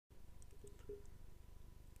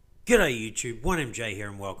G'day YouTube, 1MJ here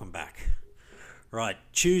and welcome back. Right,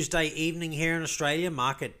 Tuesday evening here in Australia,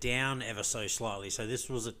 market down ever so slightly. So this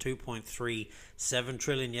was at 2.37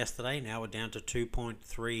 trillion yesterday, now we're down to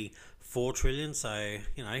 2.34 trillion. So,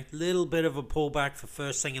 little bit of a pullback for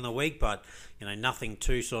first thing in the week, but, nothing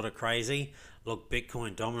too sort of crazy. Look,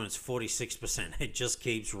 Bitcoin dominance 46%. It just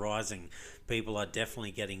keeps rising. People are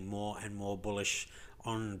definitely getting more and more bullish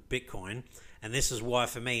on Bitcoin. And this is why,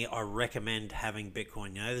 for me, I recommend having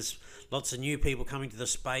Bitcoin. There's lots of new people coming to the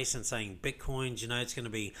space and saying Bitcoin's, it's going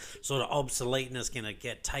to be sort of obsolete and it's going to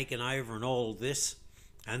get taken over and all this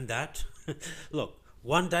and that. Look,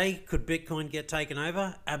 one day, could Bitcoin get taken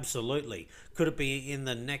over? Absolutely. Could it be in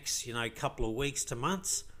the next, couple of weeks to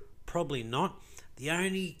months? Probably not. The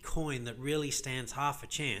only coin that really stands half a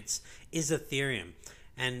chance is Ethereum.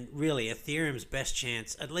 And really, Ethereum's best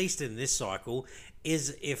chance, at least in this cycle,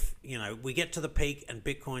 is if we get to the peak and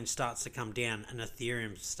Bitcoin starts to come down and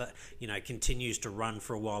Ethereum continues to run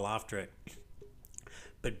for a while after it.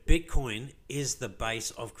 But Bitcoin is the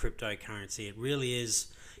base of cryptocurrency. It really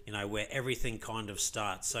is, where everything kind of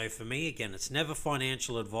starts. So for me, again, it's never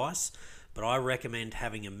financial advice, but I recommend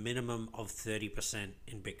having a minimum of 30%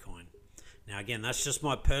 in Bitcoin. Now, again, that's just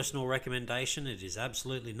my personal recommendation. It is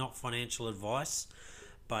absolutely not financial advice.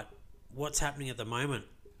 But what's happening at the moment?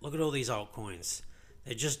 Look at all these altcoins.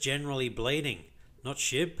 They're just generally bleeding. Not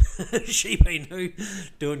SHIB, Shiba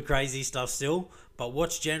Inu, doing crazy stuff still. But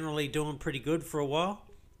what's generally doing pretty good for a while?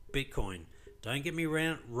 Bitcoin. Don't get me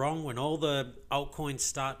wrong, when all the altcoins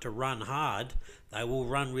start to run hard, they will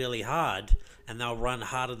run really hard and they'll run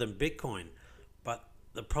harder than Bitcoin. But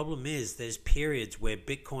the problem is there's periods where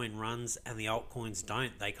Bitcoin runs and the altcoins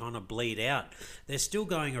don't. They kind of bleed out. They're still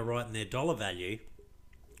going all right in their dollar value,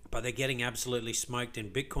 but they're getting absolutely smoked in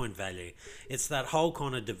Bitcoin value. It's that whole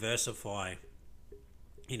kind of diversify,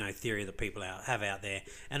 theory that people have out there.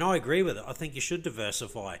 And I agree with it. I think you should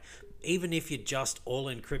diversify. Even if you're just all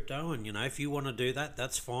in crypto and, if you want to do that,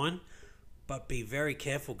 that's fine. But be very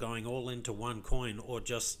careful going all into one coin or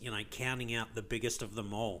just, counting out the biggest of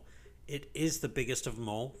them all. It is the biggest of them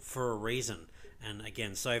all for a reason. And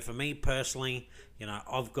again, so for me personally,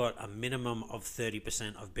 I've got a minimum of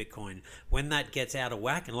 30% of Bitcoin. When that gets out of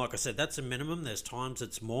whack, and like I said, that's a minimum. There's times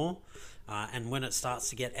it's more. And when it starts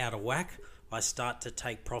to get out of whack, I start to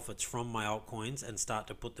take profits from my altcoins and start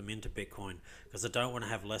to put them into Bitcoin because I don't want to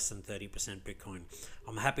have less than 30% Bitcoin.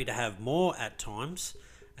 I'm happy to have more at times.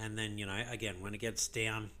 And then, again, when it gets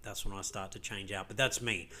down, that's when I start to change out. But that's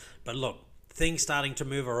me. But look, things starting to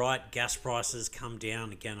move all right. Gas prices come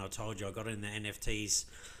down. Again, I told you I got in the NFTs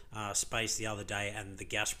space the other day, and the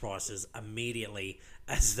gas prices immediately,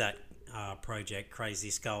 as that project Crazy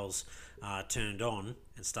Skulls turned on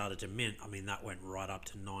and started to mint, that went right up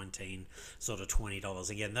to $19, sort of $20.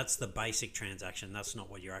 Again, that's the basic transaction. That's not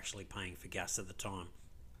what you're actually paying for gas at the time.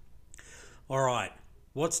 All right.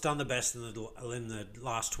 What's done the best in the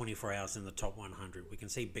last 24 hours in the top 100? We can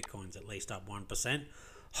see Bitcoin's at least up 1%.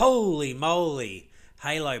 Holy moly,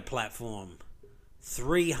 Halo platform,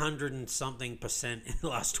 300 and something percent in the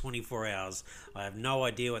last 24 hours. I have no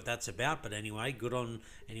idea what that's about, but anyway, good on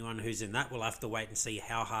anyone who's in that. We'll have to wait and see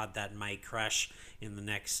how hard that may crash in the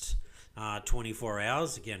next 24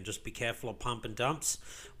 hours. Again, just be careful of pump and dumps.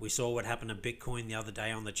 We saw what happened to Bitcoin the other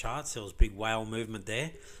day on the charts. There was big whale movement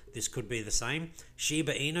there. This could be the same.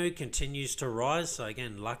 Shiba Inu continues to rise. So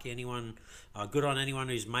again, good on anyone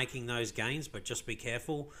who's making those gains, but just be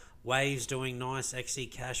careful. Waves doing nice.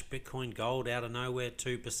 XE Cash, Bitcoin Gold out of nowhere,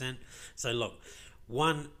 2%. So look,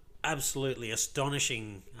 one absolutely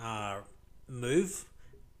astonishing move.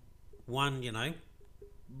 One,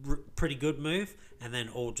 pretty good move, and then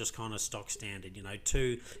all just kind of stock standard,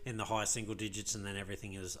 two in the high single digits, and then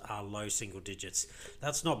everything is low single digits.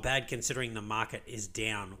 That's not bad considering the market is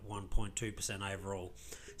down 1.2% overall.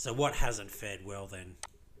 So what hasn't fared well then?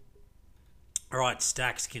 All right,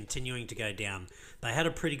 stacks continuing to go down. They had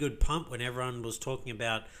a pretty good pump when everyone was talking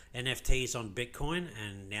about NFTs on Bitcoin,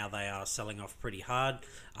 and now they are selling off pretty hard.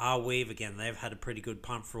 Arweave, again, they've had a pretty good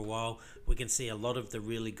pump for a while. We can see a lot of the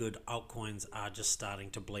really good altcoins are just starting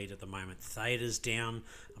to bleed at the moment. Theta's down,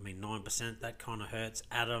 9%, that kind of hurts.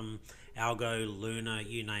 Atom, Algo, Luna,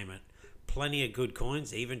 you name it. Plenty of good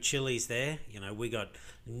coins, even Chili's there. We got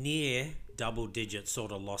near double-digit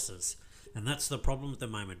sort of losses. And that's the problem at the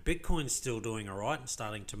moment. Bitcoin's still doing all right and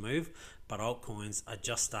starting to move, but altcoins are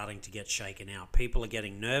just starting to get shaken out. People are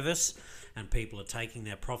getting nervous and people are taking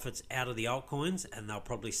their profits out of the altcoins, and they'll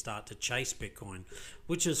probably start to chase Bitcoin,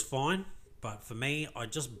 which is fine. But for me, I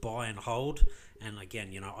just buy and hold And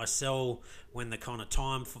again, I sell when the kind of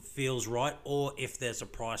time feels right, or if there's a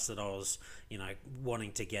price that I was,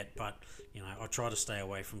 wanting to get. But, I try to stay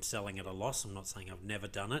away from selling at a loss. I'm not saying I've never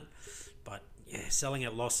done it, but yeah, selling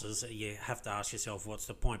at losses, you have to ask yourself, what's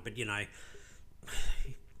the point? But,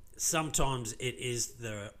 sometimes it is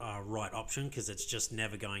the right option, because it's just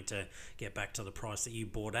never going to get back to the price that you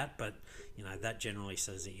bought at. But, that generally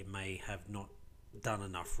says that you may have not done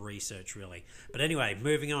enough research, really. But anyway,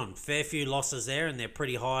 moving on, fair few losses there, and they're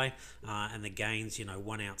pretty high, and the gains,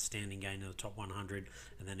 one outstanding gain in the top 100,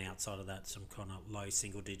 and then outside of that, some kind of low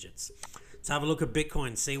single digits. Let's have a look at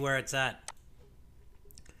Bitcoin, see where it's at.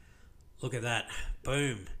 Look at that,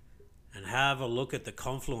 boom. And have a look at the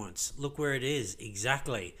confluence. Look where it is,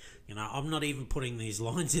 exactly. I'm not even putting these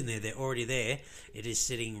lines in there, they're already there. It is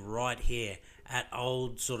sitting right here at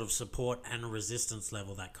old sort of support and resistance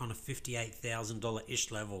level, that kind of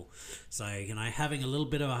 $58,000-ish level. So, having a little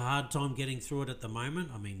bit of a hard time getting through it at the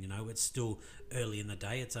moment. I mean, it's still early in the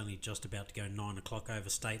day. It's only just about to go 9 o'clock over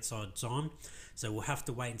stateside time. So we'll have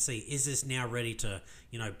to wait and see. Is this now ready to,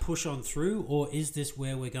 push on through, or is this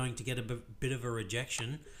where we're going to get a bit of a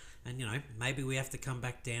rejection? And, maybe we have to come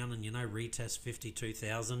back down and, retest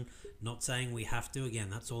 52,000. Not saying we have to. Again,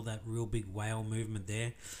 that's all that real big whale movement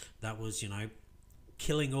there. That was,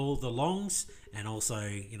 killing all the longs and also,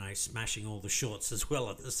 smashing all the shorts as well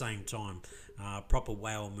at the same time. Proper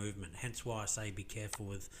whale movement. Hence why I say be careful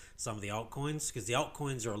with some of the altcoins, because the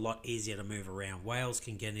altcoins are a lot easier to move around. Whales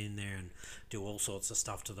can get in there and do all sorts of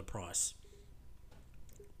stuff to the price.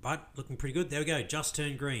 But looking pretty good. There we go. Just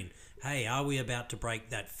turned green. Hey, are we about to break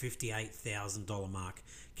that $58,000 mark?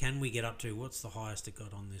 Can we get up to, what's the highest it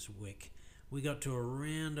got on this wick? We got to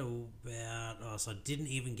around about, so I didn't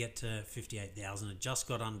even get to 58,000. It just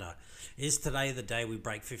got under. Is today the day we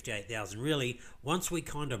break 58,000? Really, once we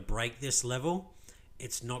kind of break this level,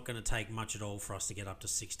 it's not going to take much at all for us to get up to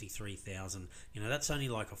 63,000. That's only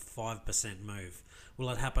like a 5% move. Will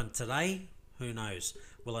it happen today? Who knows?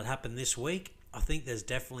 Will it happen this week? I think there's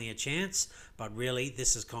definitely a chance, but really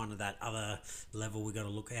this is kind of that other level we got to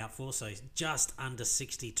look out for. So just under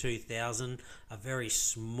 62,000, a very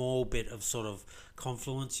small bit of sort of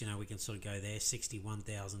confluence. We can sort of go there,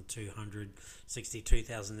 61,200,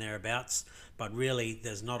 62,000 thereabouts. But really,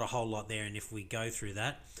 there's not a whole lot there, and if we go through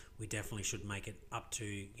that, we definitely should make it up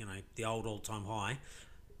to the old all-time high.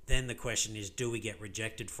 Then the question is, do we get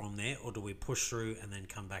rejected from there, or do we push through and then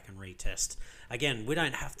come back and retest? Again, we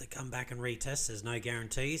don't have to come back and retest. There's no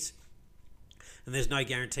guarantees. And there's no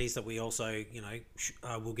guarantees that we also,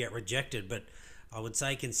 will get rejected. But I would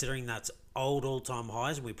say, considering that's old all-time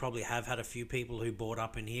highs, we probably have had a few people who bought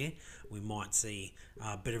up in here. We might see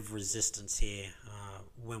a bit of resistance here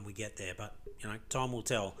when we get there. But, time will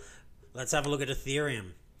tell. Let's have a look at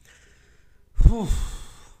Ethereum. Whew.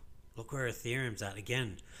 Look where Ethereum's at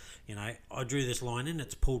again. I drew this line in.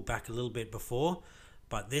 It's pulled back a little bit before,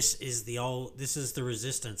 but this is the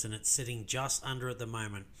resistance, and it's sitting just under at the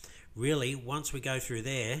moment. Really, once we go through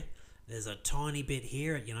there, there's a tiny bit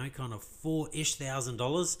here at kind of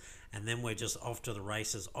 $4,000-ish, and then we're just off to the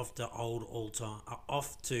races, off to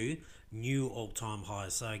new all-time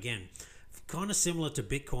highs. So again, kind of similar to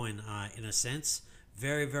Bitcoin in a sense.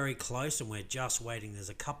 Very, very close, and we're just waiting. There's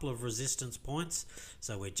a couple of resistance points,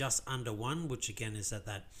 so we're just under one, which again is at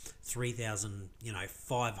that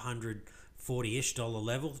 3,540-ish dollar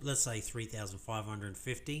level. Let's say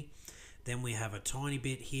 3,550. Then we have a tiny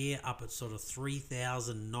bit here up at sort of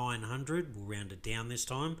 3,900. We'll round it down this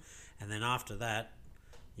time, and then after that,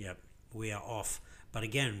 yep, we are off. But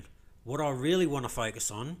again, what I really want to focus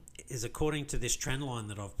on is, according to this trend line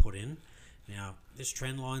that I've put in. Now, this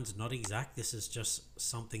trend line's not exact. This is just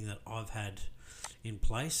something that I've had in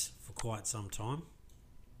place for quite some time.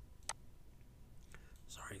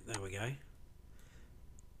 Sorry, there we go.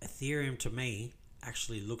 Ethereum, to me,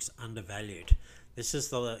 actually looks undervalued. This is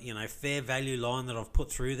the fair value line that I've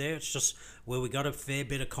put through there. It's just where we got a fair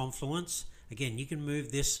bit of confluence. Again, you can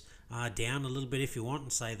move this down a little bit if you want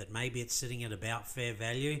and say that maybe it's sitting at about fair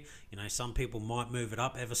value. Some people might move it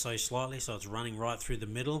up ever so slightly, so it's running right through the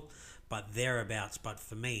middle. But thereabouts. But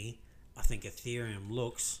for me, I think Ethereum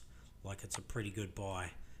looks like it's a pretty good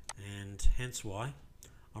buy, and hence why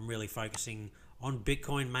I'm really focusing on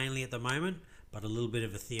Bitcoin mainly at the moment, but a little bit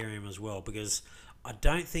of Ethereum as well, because I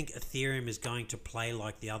don't think Ethereum is going to play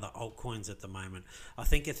like the other altcoins at the moment. I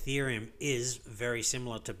think Ethereum is very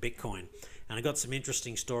similar to Bitcoin, and I got some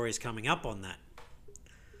interesting stories coming up on that.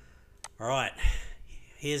 All right,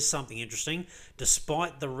 here's something interesting.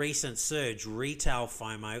 Despite the recent surge, retail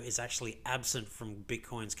FOMO is actually absent from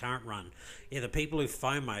Bitcoin's current run. Yeah, the people who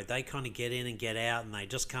FOMO, they kind of get in and get out, and they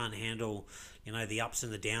just can't handle, the ups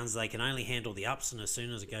and the downs. They can only handle the ups, and as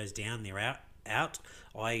soon as it goes down, they're out,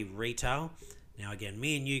 i.e. retail. Now, again,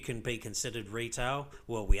 me and you can be considered retail.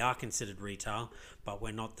 Well, we are considered retail, but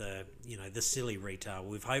we're not the silly retail.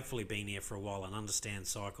 We've hopefully been here for a while and understand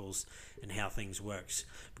cycles and how things works.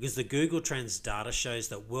 Because the Google Trends data shows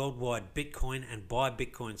that worldwide Bitcoin and buy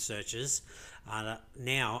Bitcoin searches are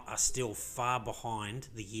still far behind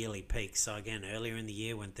the yearly peak. So again, earlier in the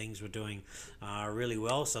year when things were doing really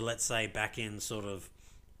well, so let's say back in sort of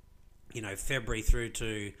February through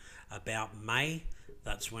to about May,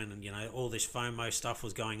 that's when all this FOMO stuff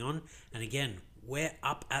was going on. And again, we're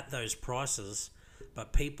up at those prices,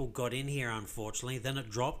 but people got in here, unfortunately. Then it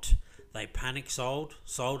dropped. They panic sold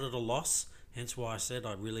at a loss. Hence why I said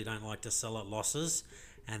I really don't like to sell at losses.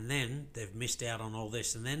 And then they've missed out on all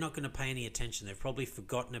this, and they're not going to pay any attention. They've probably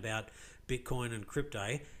forgotten about Bitcoin and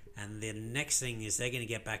crypto. And the next thing is they're going to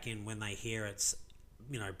get back in when they hear it's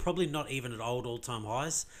probably not even at all-time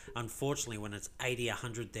highs. Unfortunately, when it's 80,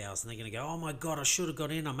 100,000, they're going to go, oh my God, I should have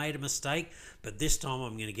got in. I made a mistake, but this time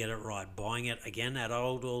I'm going to get it right. Buying it again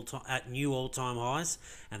at new all-time highs,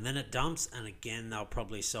 and then it dumps, and again, they'll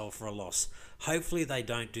probably sell for a loss. Hopefully they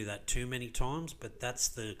don't do that too many times, but that's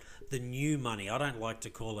the new money. I don't like to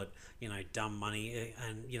call it, dumb money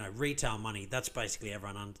and, retail money. That's basically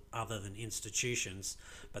everyone other than institutions,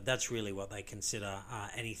 but that's really what they consider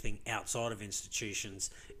anything outside of institutions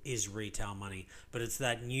is retail money. But it's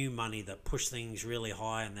that new money that push things really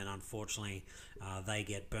high, and then unfortunately they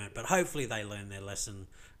get burnt. But hopefully they learn their lesson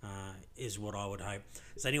is what I would hope.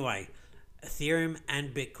 So anyway, Ethereum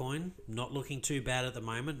and Bitcoin not looking too bad at the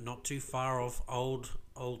moment, not too far off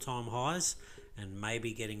all-time highs, and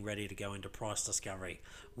maybe getting ready to go into price discovery.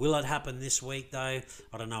 Will it happen this week though?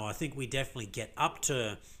 I don't know. I think we definitely get up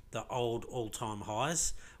to the all-time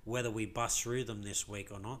highs. Whether we bust through them this week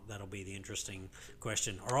or not, that'll be the interesting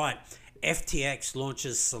question. All right, FTX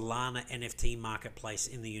launches Solana NFT marketplace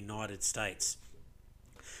in the United States.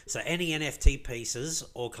 So any NFT pieces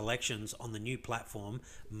or collections on the new platform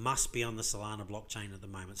must be on the Solana blockchain at the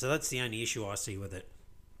moment. So that's the only issue I see with it.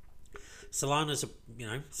 Solana's,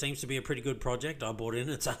 seems to be a pretty good project. I bought in.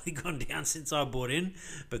 It's only gone down since I bought in,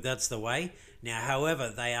 but that's the way. Now,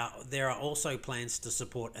 however, there are also plans to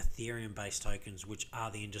support Ethereum-based tokens, which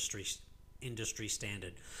are the industry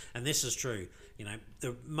standard. And this is true.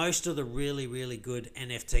 Most of the really, really good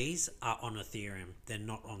NFTs are on Ethereum. They're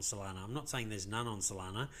not on Solana. I'm not saying there's none on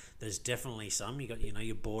Solana. There's definitely some. You got,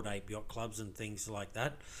 your Bored Ape yacht clubs and things like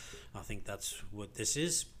that. I think that's what this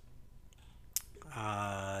is.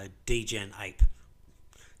 Degen Ape.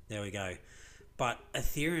 There we go. But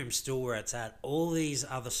Ethereum's still where it's at. All these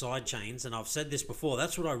other side chains, and I've said this before,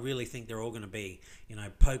 that's what I really think they're all going to be.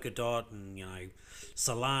 Polkadot and,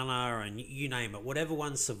 Solana and you name it. Whatever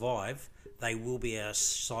ones survive, they will be a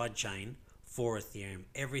side chain for Ethereum.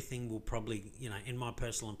 Everything will probably, in my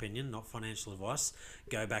personal opinion, not financial advice,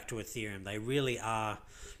 go back to Ethereum. They really are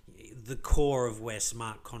the core of where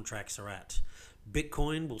smart contracts are at.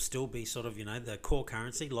 Bitcoin will still be sort of, the core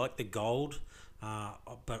currency, like the gold,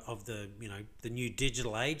 but of the, the new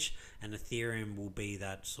digital age, and Ethereum will be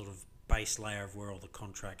that sort of base layer of where all the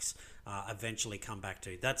contracts eventually come back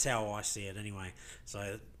to. That's how I see it anyway.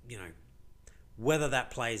 So, whether that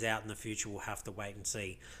plays out in the future, we'll have to wait and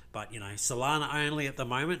see. But, Solana only at the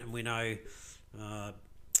moment, and we know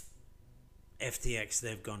FTX,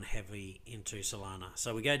 they've gone heavy into Solana.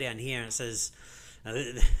 So we go down here and it says,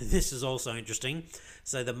 this is also interesting.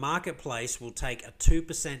 So the marketplace will take a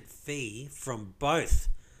 2% fee from both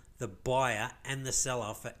the buyer and the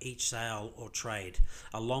seller for each sale or trade,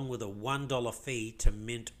 along with a $1 fee to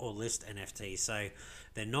mint or list NFTs. So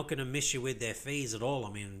they're not going to miss you with their fees at all.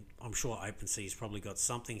 I mean, I'm sure Opensea's probably got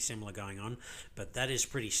something similar going on, but that is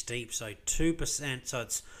pretty steep. So 2%, so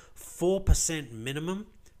it's 4% minimum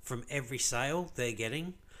from every sale they're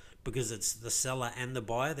getting, because it's the seller and the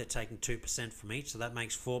buyer. They're taking 2% from each, so that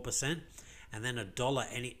makes 4%, and then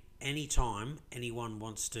 $1 any time anyone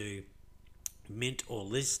wants to mint or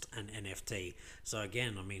list an NFT. So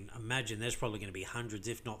again, I mean, imagine there's probably going to be hundreds,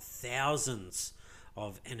 if not thousands,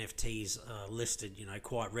 of NFTs listed,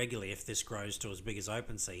 quite regularly. If this grows to as big as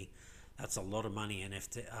Opensea, that's a lot of money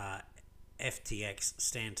FTX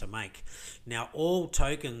stand to make. Now, all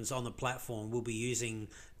tokens on the platform will be using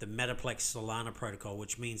the Metaplex Solana protocol,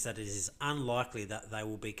 which means that it is unlikely that they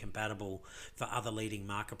will be compatible for other leading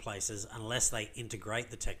marketplaces unless they integrate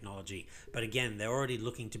the technology. But again, they're already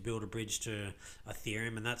looking to build a bridge to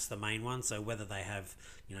Ethereum, and that's the main one. So whether they have,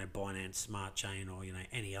 Binance Smart Chain or,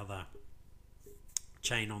 any other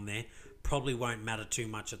chain on there probably won't matter too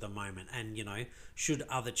much at the moment. And should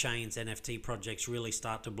other chains, NFT projects really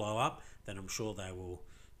start to blow up, then I'm sure they will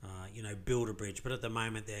build a bridge. But at the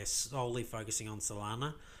moment they're solely focusing on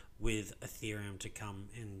Solana, with Ethereum to come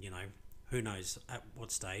in, who knows at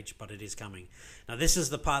what stage, but it is coming. Now this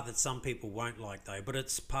is the part that some people won't like though, but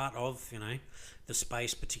it's part of the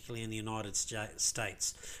space, particularly in the United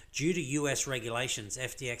States. Due to US regulations,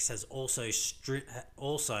 FTX has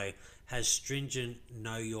also has stringent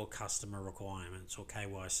know your customer requirements, or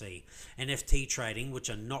KYC. NFT trading, which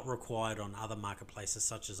are not required on other marketplaces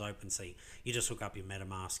such as Opensea. You just hook up your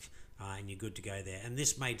MetaMask and you're good to go there. And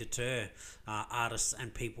this may deter artists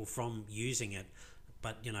and people from using it,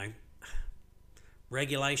 but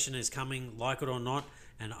regulation is coming, like it or not,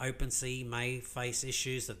 and OpenSea may face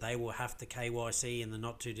issues that they will have to KYC in the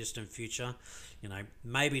not too distant future.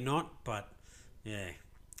 Maybe not, but yeah,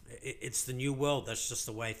 it's the new world. That's just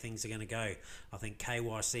the way things are going to go. I think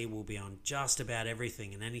KYC will be on just about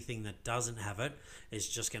everything, and anything that doesn't have it is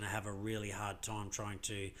just going to have a really hard time trying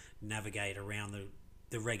to navigate around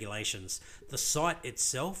the regulations. The site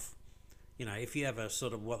itself, if you have a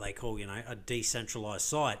sort of what they call, a decentralized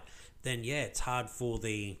site, then yeah, it's hard for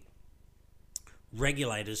the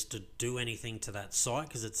regulators to do anything to that site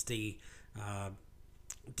because it's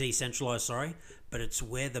decentralized, but it's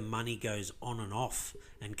where the money goes on and off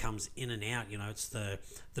and comes in and out. It's the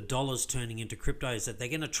dollars turning into cryptos, that they're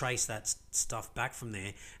going to trace that stuff back from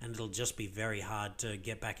there, and it'll just be very hard to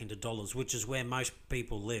get back into dollars, which is where most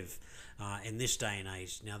people live in this day and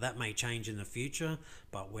age. Now that may change in the future,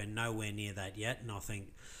 but we're nowhere near that yet, and I think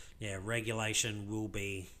regulation will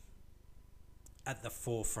be at the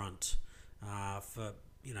forefront for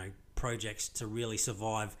projects to really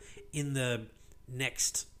survive in the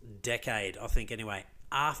next decade, I think. Anyway,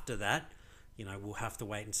 after that, we'll have to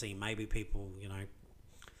wait and see. Maybe people,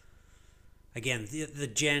 again, the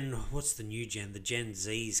gen, what's the new gen? The Gen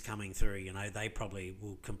Z's coming through, they probably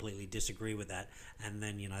will completely disagree with that. And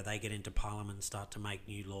then, they get into Parliament and start to make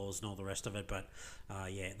new laws and all the rest of it. But,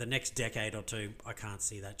 the next decade or two, I can't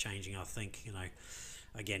see that changing. I think,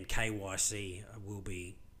 again, KYC will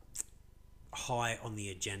be high on the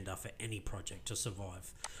agenda for any project to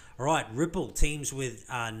survive. All right, Ripple teams with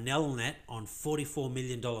Nelnet on $44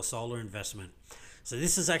 million solar investment. So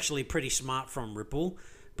this is actually pretty smart from Ripple,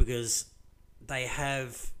 because they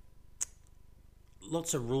have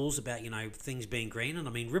lots of rules about things being green. And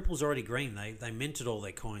I mean, Ripple's already green. They minted all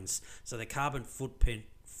their coins, so their carbon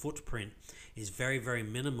footprint is very, very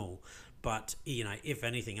minimal. But if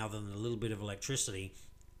anything, other than a little bit of electricity.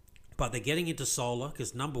 But they're getting into solar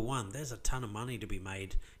because, number one, there's a ton of money to be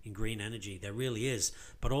made in green energy. There really is.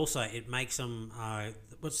 But also it makes them,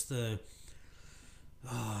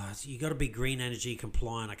 you got to be green energy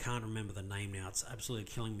compliant. I can't remember the name now. It's absolutely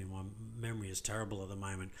killing me. My memory is terrible at the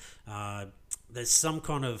moment. There's some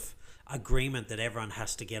kind of agreement that everyone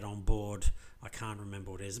has to get on board. I can't remember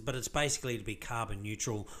what it is. But it's basically to be carbon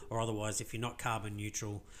neutral, or otherwise, if you're not carbon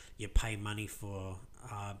neutral, you pay money for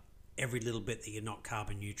every little bit that you're not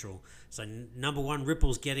carbon neutral. So number one,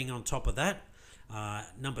 Ripple's getting on top of that.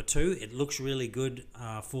 Number two, it looks really good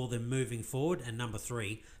for them moving forward. And number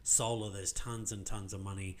three, solar. There's tons and tons of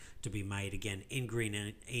money to be made again in green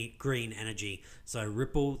energy. So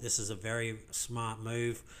Ripple, this is a very smart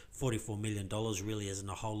move. $44 million really isn't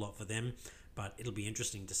a whole lot for them, but it'll be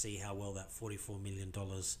interesting to see how well that $44 million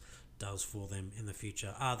does for them in the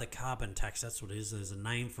future. The carbon tax, that's what it is. There's a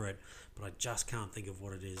name for it, but I just can't think of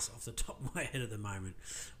what it is off the top of my head at the moment.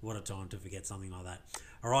 What a time to forget something like that.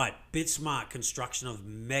 All right, BitSmart, construction of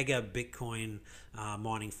mega Bitcoin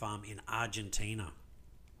mining farm in Argentina.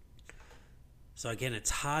 So again, it's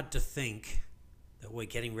hard to think that we're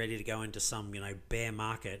getting ready to go into some, bear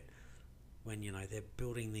market when, they're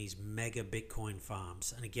building these mega Bitcoin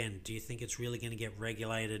farms. And again, do you think it's really going to get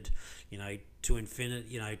regulated, to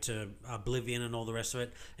infinite, to oblivion and all the rest of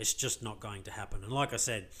it? It's just not going to happen. And like I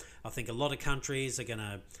said, I think a lot of countries are going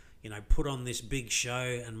to, put on this big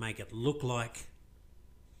show and make it look like,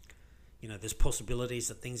 there's possibilities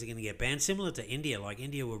that things are going to get banned. Similar to India. Like,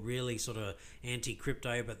 India were really sort of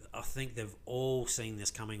anti-crypto, but I think they've all seen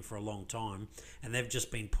this coming for a long time, and they've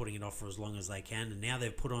just been putting it off for as long as they can. And now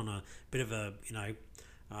they've put on a bit of a,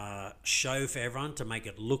 show for everyone to make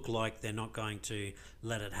it look like they're not going to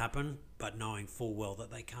let it happen, but knowing full well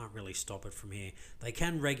that they can't really stop it from here. They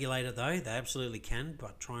can regulate it though, they absolutely can,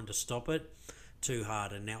 but trying to stop it, too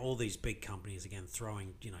hard. And now all these big companies again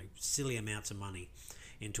throwing silly amounts of money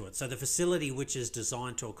into it. So the facility, which is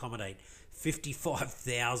designed to accommodate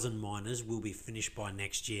 55,000 miners, will be finished by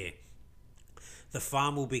next year. The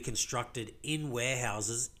farm will be constructed in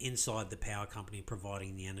warehouses inside the power company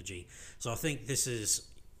providing the energy. So I think this is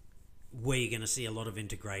where you're going to see a lot of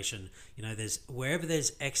integration. There's wherever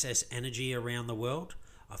there's excess energy around the world,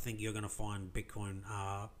 I think you're going to find Bitcoin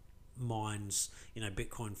mines,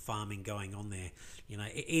 Bitcoin farming going on there.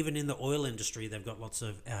 Even in the oil industry, they've got lots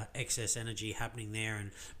of excess energy happening there,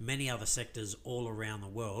 and many other sectors all around the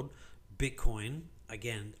world. Bitcoin,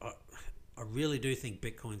 again, I really do think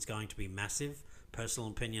Bitcoin's going to be massive, personal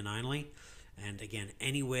opinion only. And again,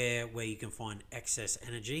 anywhere where you can find excess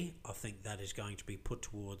energy, I think that is going to be put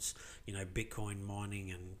towards, Bitcoin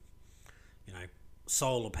mining and,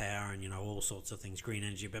 solar power and, all sorts of things, green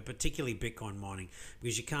energy, but particularly Bitcoin mining,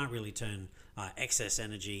 because you can't really turn excess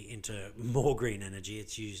energy into more green energy.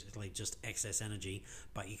 It's usually just excess energy,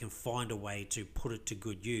 but you can find a way to put it to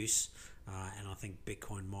good use. And I think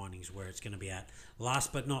Bitcoin mining is where it's going to be at.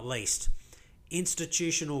 Last but not least,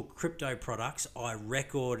 institutional crypto products. I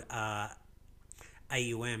record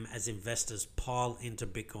AUM as investors pile into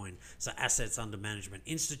Bitcoin, so assets under management.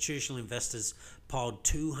 Institutional investors piled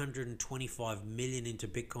 225 million into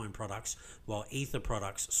Bitcoin products, while Ether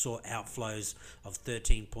products saw outflows of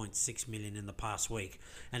 13.6 million in the past week.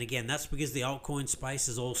 And again, that's because the altcoin space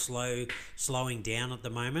is all slowing down at the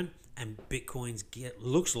moment, and Bitcoin's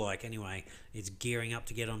looks like anyway it's gearing up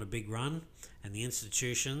to get on a big run. And the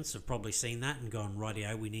institutions have probably seen that and gone,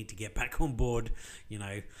 rightio, we need to get back on board,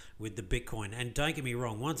 with the Bitcoin. And don't get me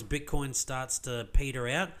wrong, once Bitcoin starts to peter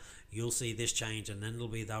out, you'll see this change, and then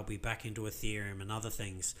they'll be back into Ethereum and other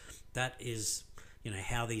things. That is,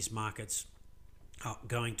 how these markets are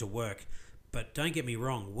going to work. But don't get me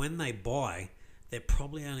wrong, when they buy, they're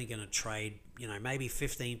probably only going to trade, maybe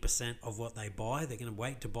 15% of what they buy. They're going to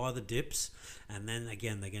wait to buy the dips, and then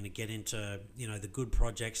again they're going to get into the good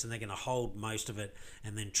projects, and they're going to hold most of it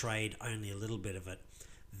and then trade only a little bit of it.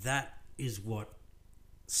 That is what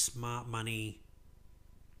smart money,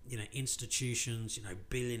 institutions,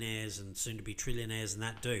 billionaires and soon to be trillionaires and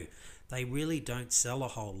that do. They really don't sell a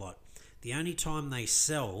whole lot. The only time they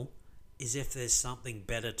sell is if there's something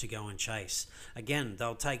better to go and chase. Again,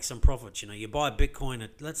 they'll take some profits. You buy Bitcoin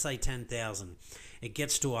at, let's say, 10,000. It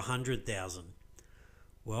gets to 100,000.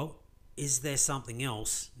 Well, is there something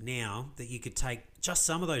else now that you could take just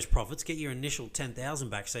some of those profits, get your initial 10,000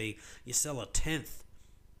 back, so you sell a tenth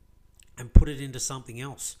and put it into something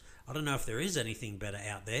else? I don't know if there is anything better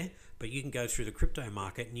out there, but you can go through the crypto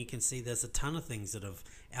market and you can see there's a ton of things that have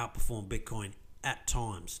outperformed Bitcoin at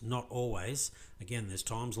times, not always. Again, there's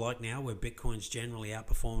times like now where Bitcoin's generally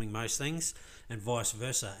outperforming most things, and vice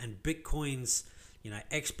versa. And Bitcoin's,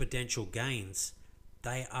 exponential gains,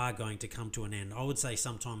 they are going to come to an end. I would say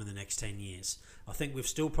sometime in the next 10 years. I think we've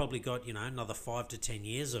still probably got, another 5 to 10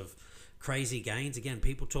 years of crazy gains. Again,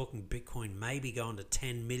 people talking Bitcoin maybe going to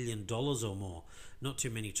 $10 million or more. Not too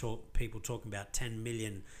many people talking about 10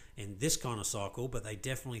 million in this kind of cycle, but they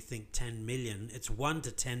definitely think 10 million. It's 1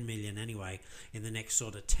 to 10 million anyway in the next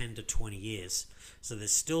sort of 10 to 20 years. So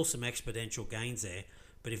there's still some exponential gains there.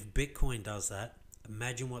 But if Bitcoin does that,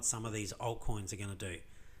 imagine what some of these altcoins are going to do.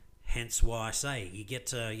 Hence why I say you get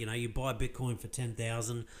to, you buy Bitcoin for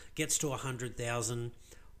 10,000, gets to 100,000,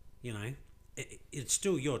 it's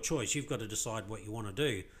still your choice. You've got to decide what you want to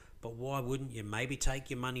do. But why wouldn't you maybe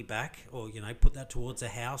take your money back, or put that towards a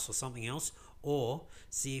house or something else, or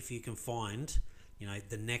see if you can find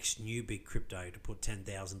the next new big crypto to put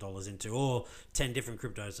 $10,000 into, or 10 different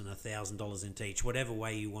cryptos and $1,000 into each, whatever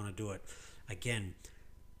way you want to do it. Again,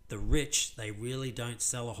 the rich, they really don't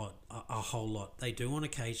sell a whole lot. They do on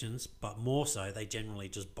occasions, but more so they generally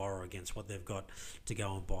just borrow against what they've got to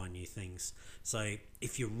go and buy new things. So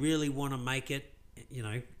if you really want to make it,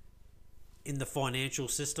 in the financial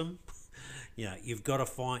system, you've got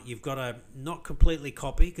to not completely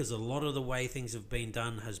copy, because a lot of the way things have been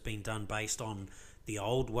done has been done based on the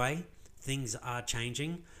old way. Things are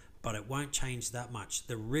changing, but it won't change that much.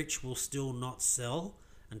 The rich will still not sell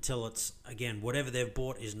until it's, again, whatever they've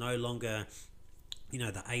bought is no longer,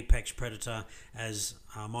 the apex predator, as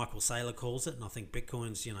Michael Saylor calls it. And I think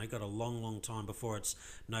Bitcoin's, got a long time before it's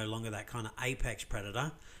no longer that kind of apex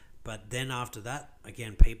predator. But then after that,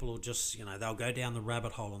 again, people will just, they'll go down the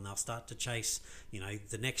rabbit hole and they'll start to chase,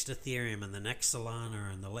 the next Ethereum and the next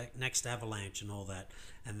Solana and the next Avalanche and all that.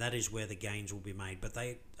 And that is where the gains will be made. But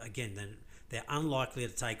They're unlikely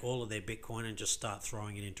to take all of their Bitcoin and just start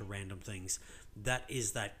throwing it into random things. That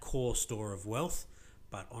is that core store of wealth,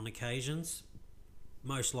 but on occasions,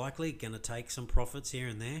 most likely going to take some profits here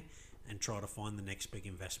and there and try to find the next big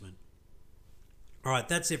investment. All right,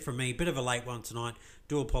 that's it from me. Bit of a late one tonight.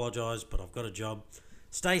 Do apologise, but I've got a job.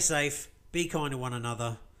 Stay safe. Be kind to one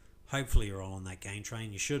another. Hopefully you're all on that gain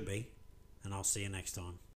train. You should be. And I'll see you next time.